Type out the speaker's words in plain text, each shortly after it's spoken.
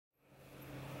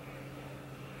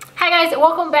guys,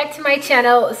 welcome back to my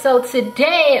channel. So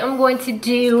today I'm going to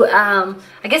do I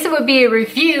guess it would be a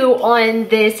review on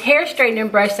this hair straightening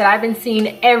brush that I've been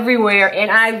seeing everywhere, and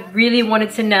I really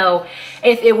wanted to know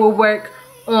if it will work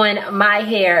on my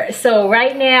hair. So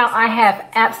right now I have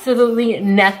absolutely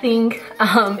nothing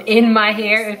in my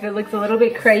hair. If it looks a little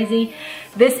bit crazy,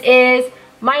 this is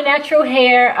my natural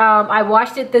hair. I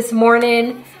washed it this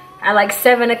morning at like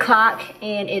 7 o'clock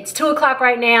and it's 2 o'clock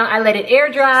right now. I let it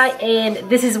air dry and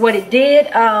this is what it did.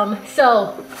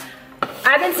 So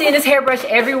I've been seeing this hairbrush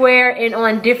everywhere and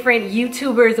on different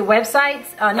YouTubers websites,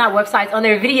 not websites, on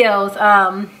their videos.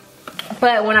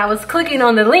 But when I was clicking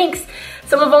on the links,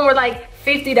 some of them were like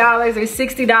 $50 or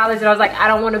 $60 and I was like, I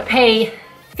don't want to pay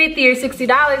 $50 or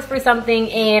 $60 for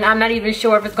something and I'm not even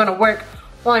sure if it's gonna work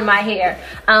on my hair.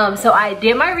 So I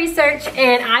did my research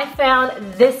and I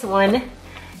found this one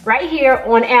right here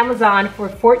on Amazon for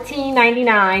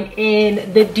 $14.99,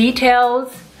 and the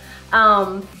details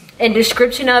and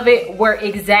description of it were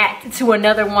exact to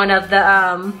another one of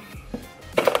the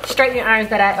straightening irons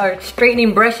that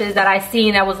straightening brushes that I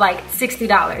seen that was like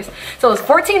 $60. So it's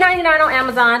 $14.99 on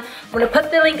Amazon. I'm gonna put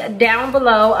the link down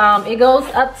below. It goes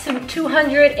up to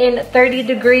 230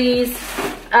 degrees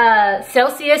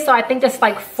Celsius, so I think that's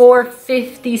like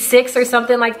 456 or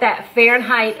something like that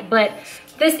Fahrenheit, but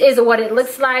this is what it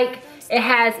looks like. It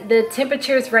has the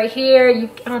temperatures right here.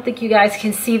 I don't think you guys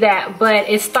can see that, but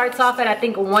it starts off at I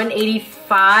think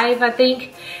 185, I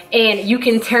think, and you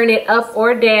can turn it up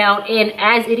or down, and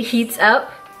as it heats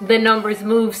up, the numbers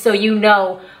move so you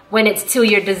know when it's to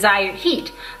your desired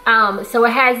heat. So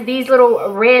it has these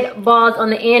little red balls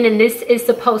on the end, and this is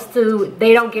supposed to,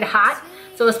 they don't get hot,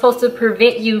 so it's supposed to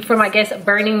prevent you from, I guess,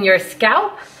 burning your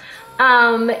scalp.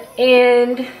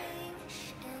 And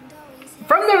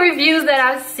from the reviews that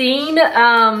I've seen,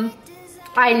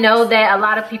 I know that a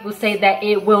lot of people say that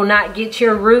it will not get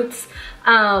your roots.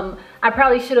 I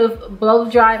probably should have blow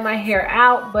dried my hair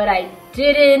out, but I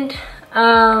didn't,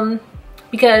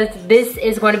 because this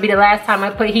is going to be the last time I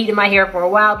put heat in my hair for a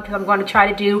while, because I'm going to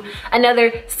try to do another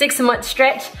 6-month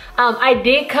stretch. I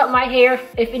did cut my hair.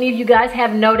 If any of you guys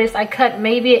have noticed, I cut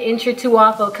maybe an inch or two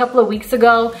off a couple of weeks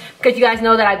ago, because you guys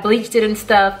know that I bleached it and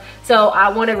stuff. So I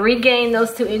want to regain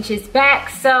those 2 inches back.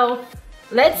 So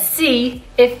let's see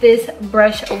if this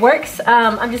brush works.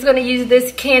 I'm just going to use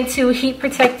this Cantu heat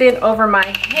protectant over my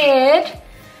head.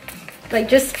 Like,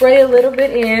 just spray a little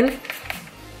bit in.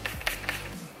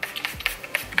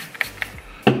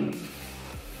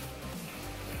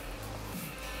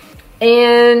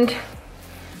 And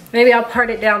maybe I'll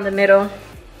part it down the middle.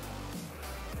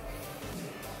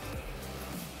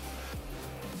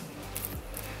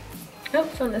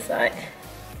 Oops, on the side.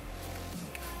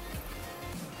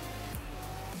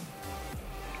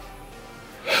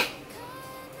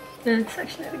 And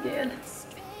section it again.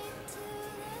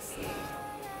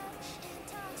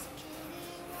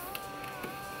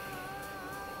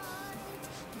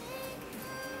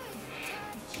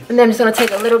 And then I'm just gonna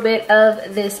take a little bit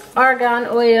of this argan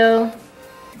oil.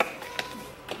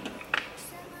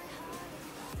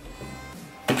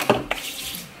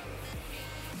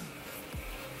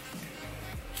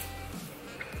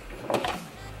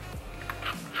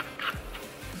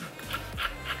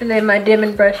 And then my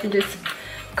Denman brush, and just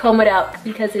comb it out,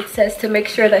 because it says to make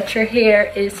sure that your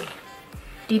hair is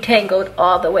detangled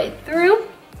all the way through.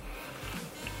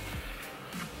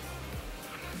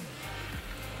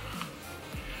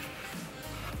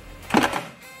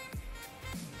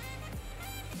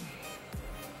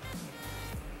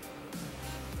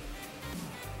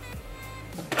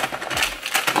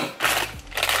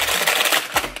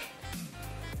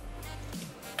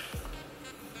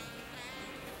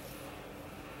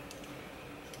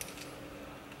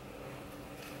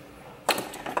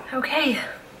 Okay,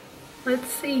 let's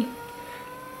see.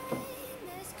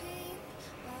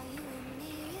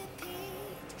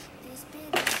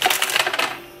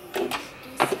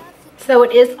 So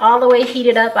it is all the way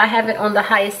heated up. I have it on the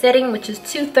highest setting, which is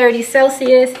 230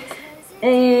 Celsius.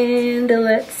 And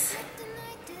let's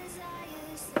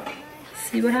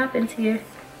see what happens here.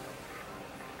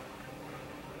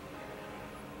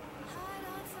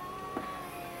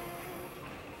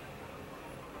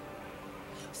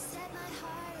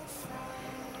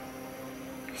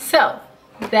 So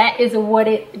that is what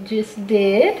it just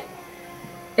did.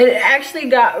 It actually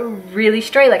got really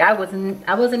straight. Like I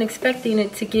wasn't expecting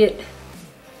it to get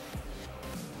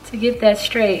that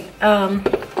straight. I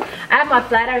have my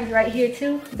flat irons right here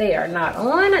too. They are not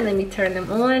on, and let me turn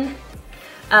them on,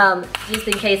 just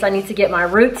in case I need to get my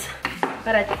roots.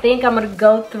 But I think I'm gonna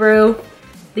go through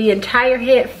the entire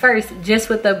head first, just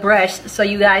with the brush, so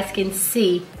you guys can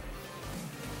see.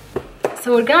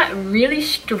 So it got really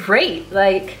straight.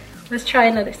 Like, let's try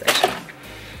another section.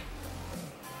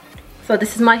 So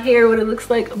this is my hair, what it looks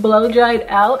like blow dried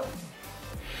out.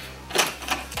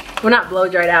 Well, not blow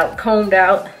dried out, combed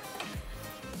out.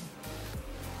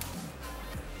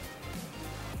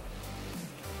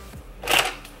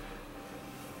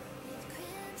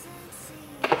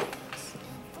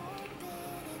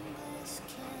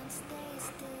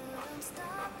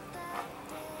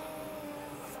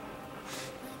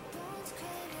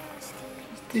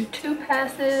 Do 2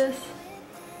 passes,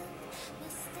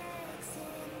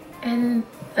 and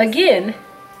again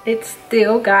it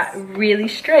still got really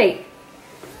straight.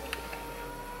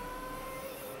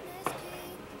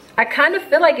 I kind of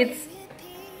feel like it's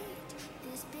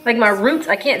like my roots,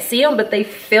 I can't see them, but they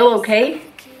feel okay.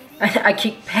 I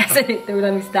keep passing it through.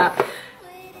 Let me stop.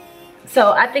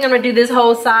 So I think I'm gonna do this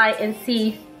whole side and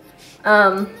see.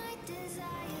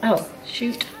 Oh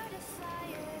shoot,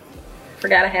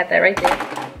 forgot I had that right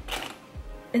there.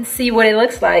 And see what it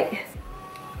looks like.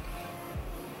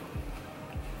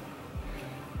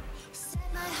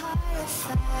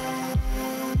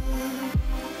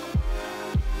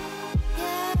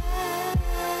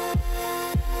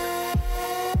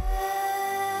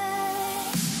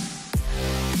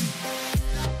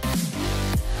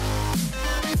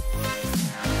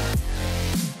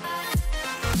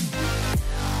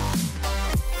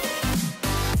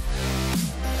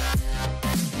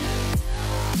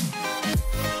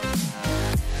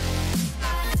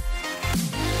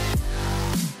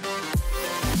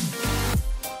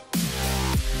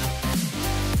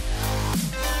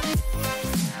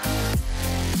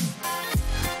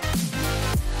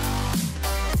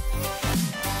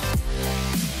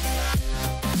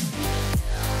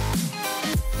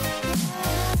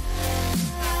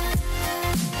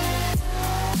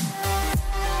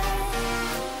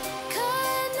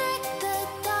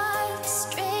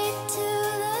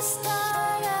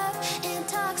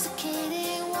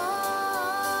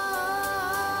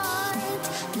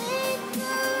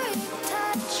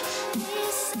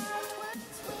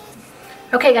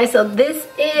 Okay guys, so this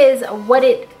is what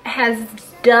it has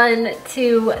done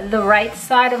to the right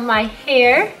side of my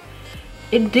hair.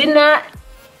 It did not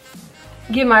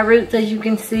get my roots, as you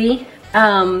can see,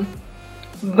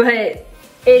 but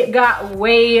it got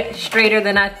way straighter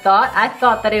than I thought. I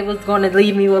thought that it was going to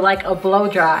leave me with like a blow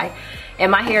dry,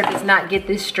 and my hair does not get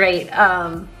this straight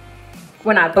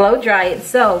when I blow dry it.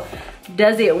 So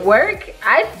does it work?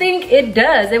 I think it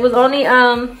does. It was only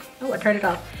oh, I turned it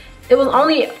off. It was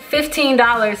only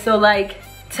 $15, so like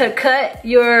to cut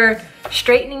your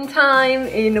straightening time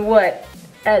in what,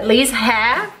 at least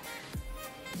half,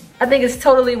 I think it's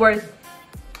totally worth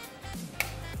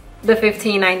the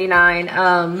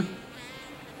 $15.99.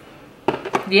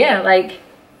 Yeah, like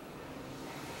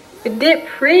it did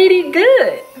pretty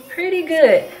good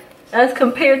as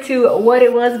compared to what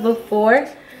it was before.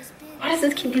 Why does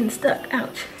this keep getting stuck?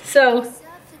 Ouch. So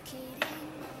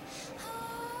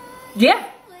yeah.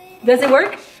 Does it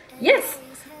work? Yes.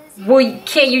 Well,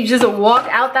 can you just walk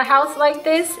out the house like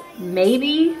this?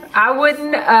 Maybe. I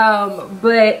wouldn't,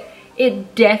 but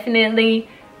it definitely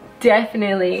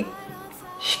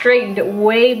straightened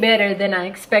way better than I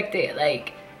expected.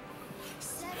 Like,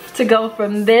 to go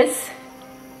from this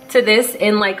to this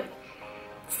in like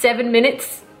 7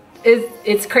 minutes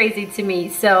it's crazy to me.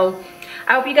 So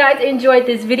I hope you guys enjoyed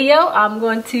this video. I'm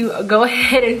going to go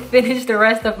ahead and finish the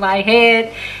rest of my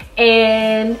head,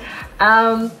 and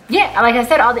yeah, like I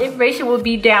said, all the information will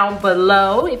be down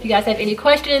below. If you guys have any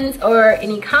questions or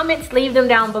any comments, leave them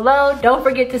down below. Don't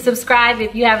forget to subscribe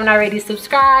if you haven't already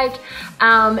subscribed,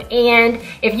 and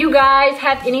if you guys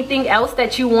have anything else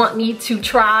that you want me to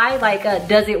try, like a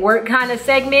does it work kind of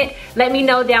segment, let me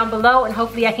know down below, and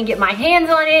hopefully I can get my hands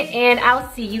on it. And I'll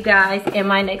see you guys in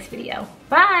my next video.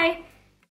 Bye.